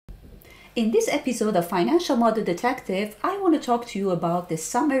In this episode of Financial Model Detective, I want to talk to you about the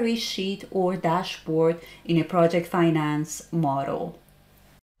summary sheet or dashboard in a project finance model.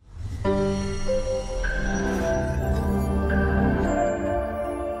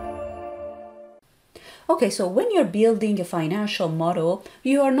 Okay, so when you're building a financial model,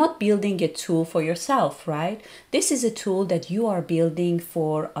 you are not building a tool for yourself, right? This is a tool that you are building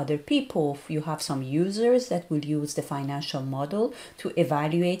for other people. You have some users that will use the financial model to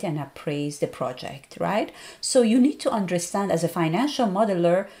evaluate and appraise the project, right? So you need to understand, as a financial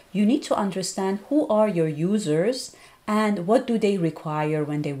modeler, you need to understand who are your users and what do they require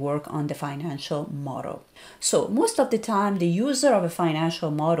when they work on the financial model. So most of the time, the user of a financial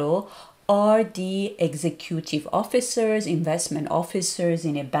model are the executive officers, investment officers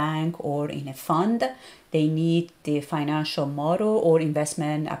in a bank or in a fund. They need the financial model or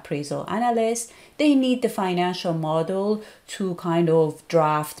investment appraisal analyst. They need the financial model to kind of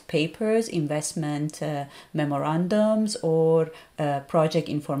draft papers, investment memorandums or project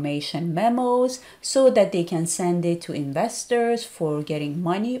information memos so that they can send it to investors for getting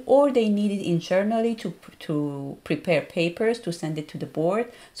money, or they need it internally to prepare papers to send it to the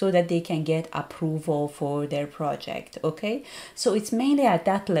board so that they can get approval for their project. Okay, so it's mainly at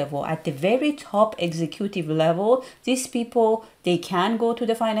that level, at the very top executive level. These people, they can go to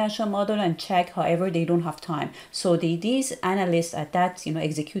the financial model and check, however they don't have time. So these analysts at that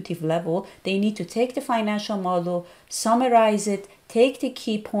executive level, they need to take the financial model, summarize it, take the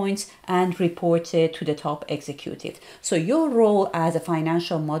key points and report it to the top executive. So your role as a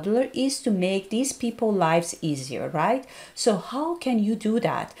financial modeler is to make these people's lives easier, right? So how can you do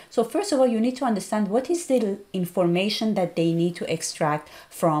that? So first of all, you need to understand what is the information that they need to extract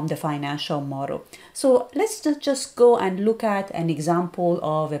from the financial model. So let's just go and look at an example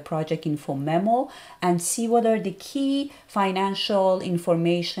of a project info memo and see what are the key financial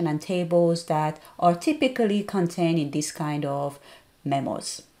information and tables that are typically contained in this kind of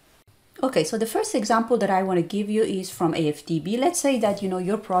memos. Okay, so the first example that I want to give you is from AFDB. Let's say that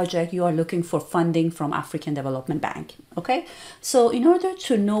your project, you are looking for funding from African Development Bank. Okay, so in order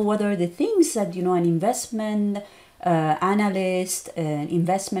to know what are the things that an investment analyst, an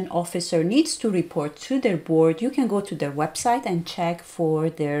investment officer needs to report to their board, you can go to their website and check for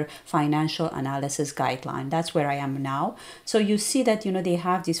their financial analysis guideline. That's where I am now. So you see that they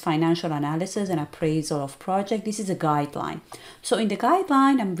have this financial analysis and appraisal of project. This is a guideline. So in the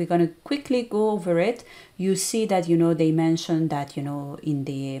guideline, and we're going to quickly go over it, you see that they mentioned that in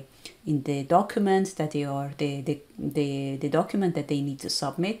the documents that they are the document that they need to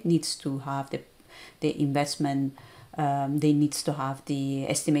submit needs to have the investment. They needs to have the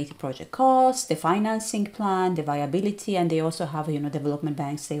estimated project cost, the financing plan, the viability, and they also have, development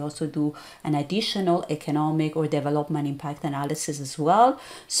banks. They also do an additional economic or development impact analysis as well.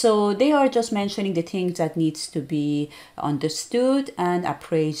 So they are just mentioning the things that needs to be understood and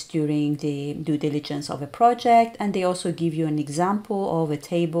appraised during the due diligence of a project. And they also give you an example of a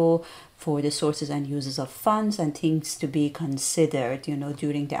table for the sources and uses of funds and things to be considered,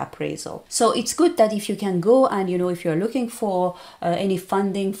 during the appraisal. So it's good that if you can go and, if you're looking for any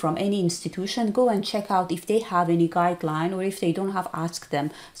funding from any institution, go and check out if they have any guideline, or if they don't have, ask them.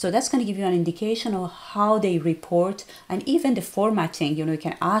 So that's going to give you an indication of how they report, and even the formatting. You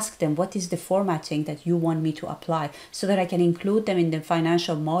can ask them, what is the formatting that you want me to apply, so that I can include them in the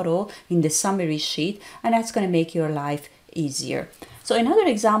financial model, in the summary sheet, and that's going to make your life easier. So another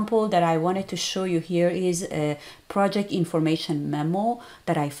example that I wanted to show you here is a project information memo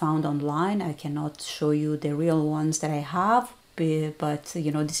that I found online. I cannot show you the real ones that I have, but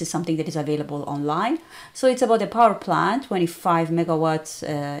this is something that is available online. So it's about a power plant, 25 megawatts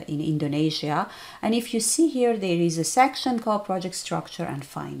in Indonesia. And if you see here, there is a section called project structure and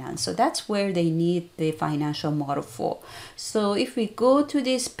finance. So that's where they need the financial model for. So if we go to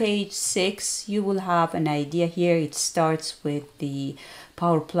this page 6, you will have an idea here. It starts with the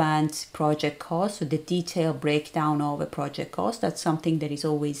power plant project cost, so the detailed breakdown of a project cost. That's something that is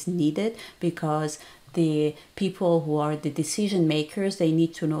always needed, because the people who are the decision makers, they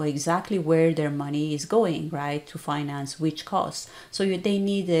need to know exactly where their money is going, right, to finance which costs. So they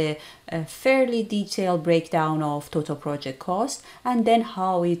need a fairly detailed breakdown of total project cost, and then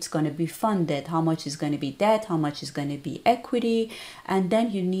how it's going to be funded, how much is going to be debt, how much is going to be equity, and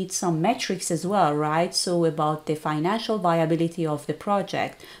then you need some metrics as well, right? So about the financial viability of the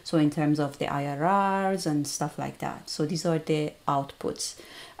project, so in terms of the IRRs and stuff like that. So these are the outputs.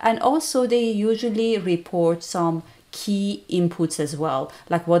 And also they usually report some key inputs as well,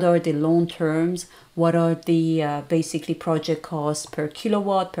 like what are the loan terms, what are the basically project costs per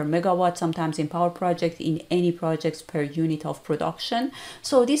kilowatt, per megawatt, sometimes in power project, in any projects per unit of production.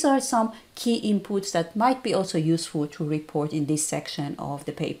 So these are some key inputs that might be also useful to report in this section of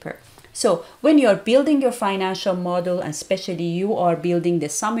the paper. So when you are building your financial model, and especially you are building the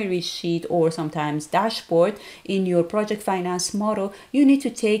summary sheet or sometimes dashboard in your project finance model, you need to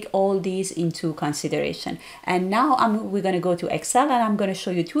take all these into consideration. And now we're going to go to Excel, and I'm going to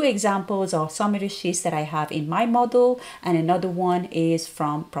show you two examples of summary sheets that I have in my model, and another one is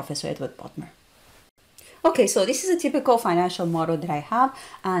from Professor Edward Bodmer. Okay, so this is a typical financial model that I have,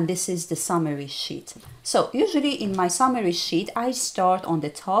 and this is the summary sheet. So usually in my summary sheet, I start on the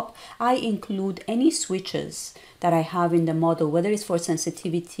top. I include any switches that I have in the model, whether it's for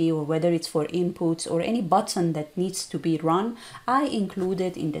sensitivity or whether it's for inputs or any button that needs to be run, I include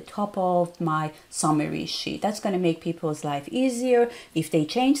it in the top of my summary sheet. That's going to make people's life easier. If they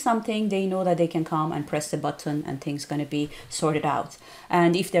change something, they know that they can come and press the button and things going to be sorted out.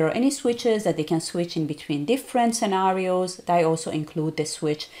 And if there are any switches that they can switch in between different scenarios, I also include the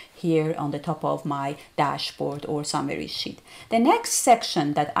switch here on the top of my dashboard or summary sheet. The next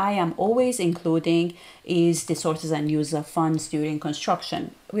section that I am always including is the sources and use of funds during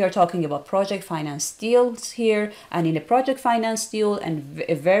construction. We are talking about project finance deals here, and in a project finance deal, and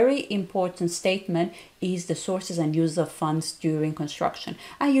a very important statement is the sources and use of funds during construction.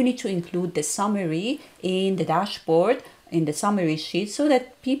 And you need to include the summary in the dashboard, in the summary sheet, so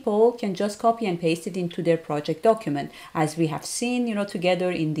that people can just copy and paste it into their project document. As we have seen,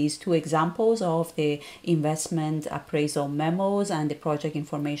 together in these two examples of the investment appraisal memos and the project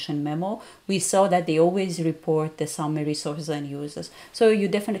information memo, we saw that they always report the summary sources and uses. So you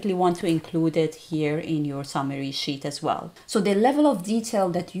definitely want to include it here in your summary sheet as well. So the level of detail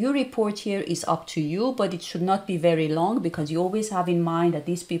that you report here is up to you, but it should not be very long, because you always have in mind that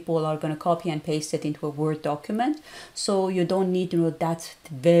these people are going to copy and paste it into a Word document. So you don't need that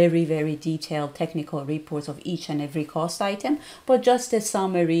very, very detailed technical reports of each and every cost item, but just a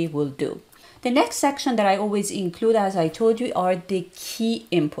summary will do. The next section that I always include, as I told you, are the key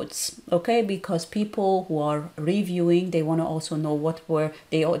inputs, okay? Because people who are reviewing, they want to also know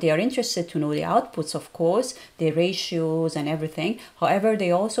they are interested to know the outputs, of course, the ratios and everything. However, they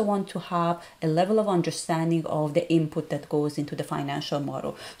also want to have a level of understanding of the input that goes into the financial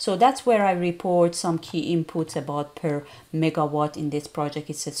model. So that's where I report some key inputs about per megawatt. In this project,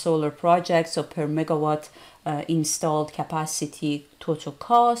 it's a solar project, so per megawatt installed capacity, total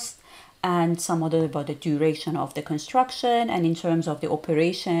cost, and some other about the duration of the construction, and in terms of the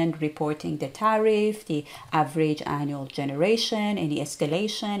operation, reporting the tariff, the average annual generation, any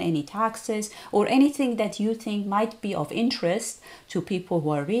escalation, any taxes, or anything that you think might be of interest to people who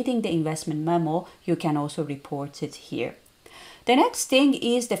are reading the investment memo. You can also report it here. The next thing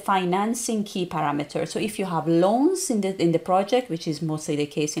is the financing key parameter. So if you have loans in the project, which is mostly the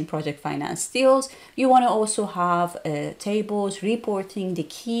case in project finance deals, you want to also have tables reporting the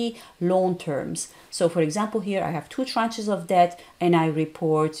key loan terms. So for example, here I have two tranches of debt, and I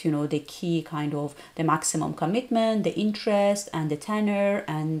report, the key kind of the maximum commitment, the interest, and the tenor,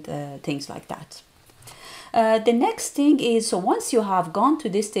 and things like that. The next thing is, so once you have gone to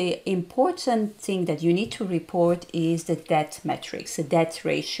this, the important thing that you need to report is the debt metrics, the debt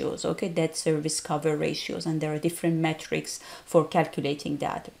ratios, okay, debt service cover ratios. And there are different metrics for calculating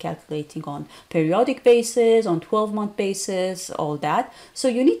that, calculating on periodic basis, on 12-month basis, all that. So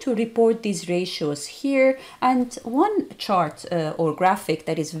you need to report these ratios here. And one chart or graphic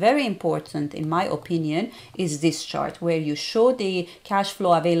that is very important, in my opinion, is this chart, where you show the cash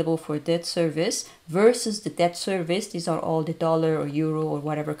flow available for debt service versus the debt service. These are all the dollar or euro or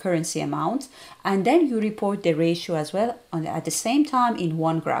whatever currency amount. And then you report the ratio as well at the same time in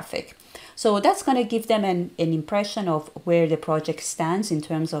one graphic. So that's going to give them an impression of where the project stands in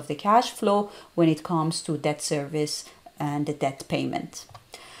terms of the cash flow when it comes to debt service and the debt payment.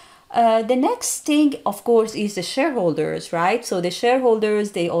 The next thing, of course, is the shareholders, right? So the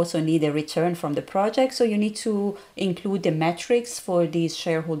shareholders, they also need a return from the project. So you need to include the metrics for these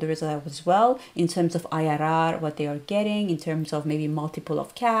shareholders as well, in terms of IRR, what they are getting, in terms of maybe multiple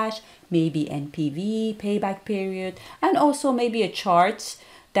of cash, maybe NPV, payback period, and also maybe a chart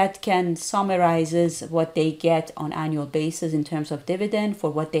that can summarizes what they get on annual basis in terms of dividend for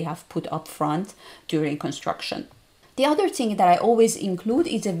what they have put up front during construction. The other thing that I always include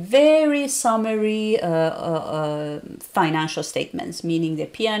is a very summary financial statements, meaning the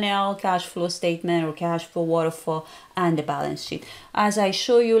P&L, cash flow statement or cash flow waterfall, and the balance sheet. As I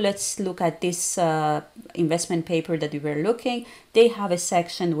show you, let's look at this investment paper that we were looking. They have a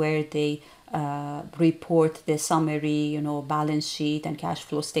section where they report the summary, balance sheet and cash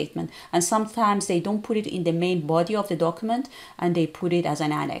flow statement. And sometimes they don't put it in the main body of the document and they put it as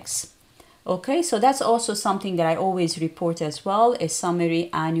an annex. Okay, so that's also something that I always report as well, a summary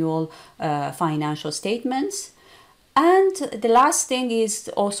annual financial statements. And the last thing is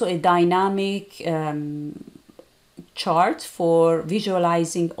also a dynamic chart for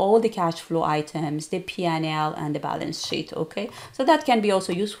visualizing all the cash flow items, the P&L and the balance sheet. Okay, so that can be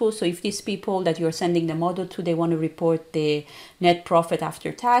also useful. So if these people that you're sending the model to, they want to report the net profit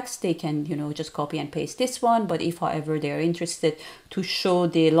after tax, they can just copy and paste this one. But if however they are interested to show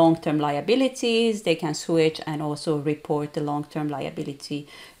the long-term liabilities, they can switch and also report the long-term liability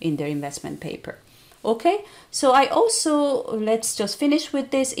in their investment paper. Okay, so I also, let's just finish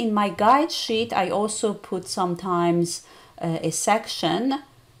with this. In my guide sheet, I also put sometimes a section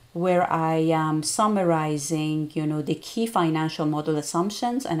where I am summarizing, the key financial model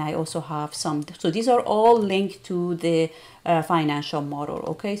assumptions, and I also have some, so these are all linked to the financial model.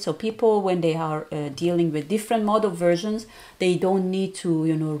 Okay, so people, when they are dealing with different model versions, they don't need to,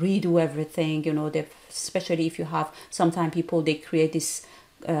 redo everything, especially if you have, sometimes people, they create this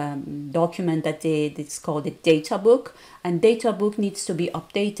document that it's called a data book, and data book needs to be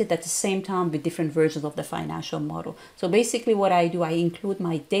updated at the same time with different versions of the financial model. So basically what I do, I include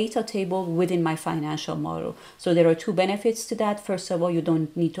my data table within my financial model. So there are two benefits to that. First of all, you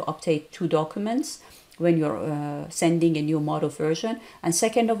don't need to update two documents when you're sending a new model version, and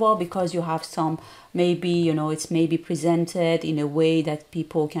second of all, because you have some, maybe it's maybe presented in a way that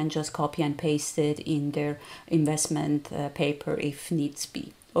people can just copy and paste it in their investment paper if needs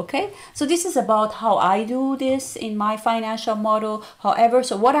be. Okay, so this is about how I do this in my financial model. However,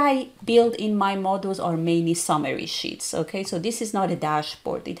 so what I build in my models are mainly summary sheets. Okay, so this is not a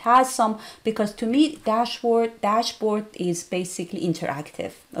dashboard. It has some, because to me dashboard is basically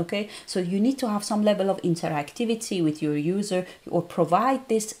interactive. Okay, so you need to have some level of interactivity with your user, or provide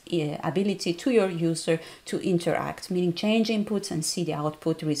this ability to your user to interact, meaning change inputs and see the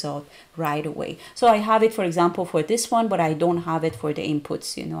output result right away. So I have it, for example, for this one, but I don't have it for the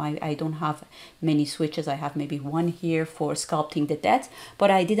inputs. I don't have many switches. I have maybe one here for sculpting the debt, but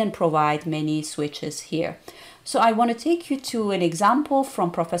I didn't provide many switches here. So I want to take you to an example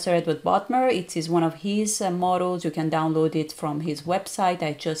from Professor Edward Bodmer. It is one of his models. You can download it from his website.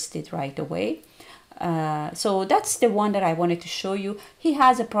 I just did right away. So that's the one that I wanted to show you. He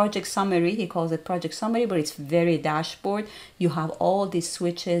has a project summary. He calls it project summary, but it's very dashboard. You have all these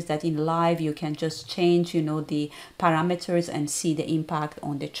switches that in live you can just change, the parameters and see the impact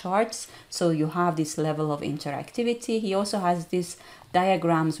on the charts. So you have this level of interactivity. He also has these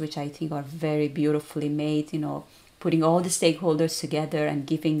diagrams, which I think are very beautifully made, putting all the stakeholders together and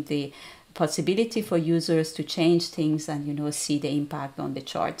giving the possibility for users to change things and, see the impact on the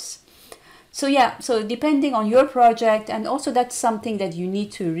charts. So yeah, so depending on your project, and also that's something that you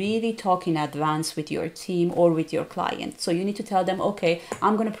need to really talk in advance with your team or with your client. So you need to tell them, okay,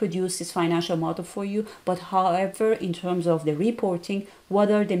 I'm going to produce this financial model for you, but however, in terms of the reporting, what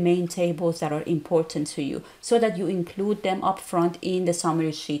are the main tables that are important to you, so that you include them up front in the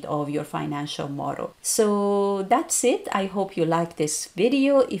summary sheet of your financial model. So that's it. I hope you like this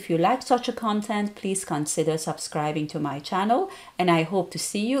video. If you like such a content, please consider subscribing to my channel, and I hope to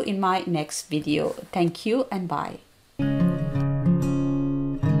see you in my next video. Thank you and bye.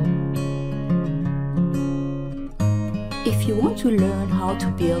 If you want to learn how to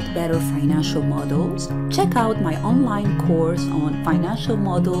build better financial models, check out my online course on financial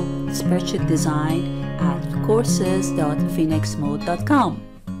model spreadsheet design at courses.phoenixmode.com.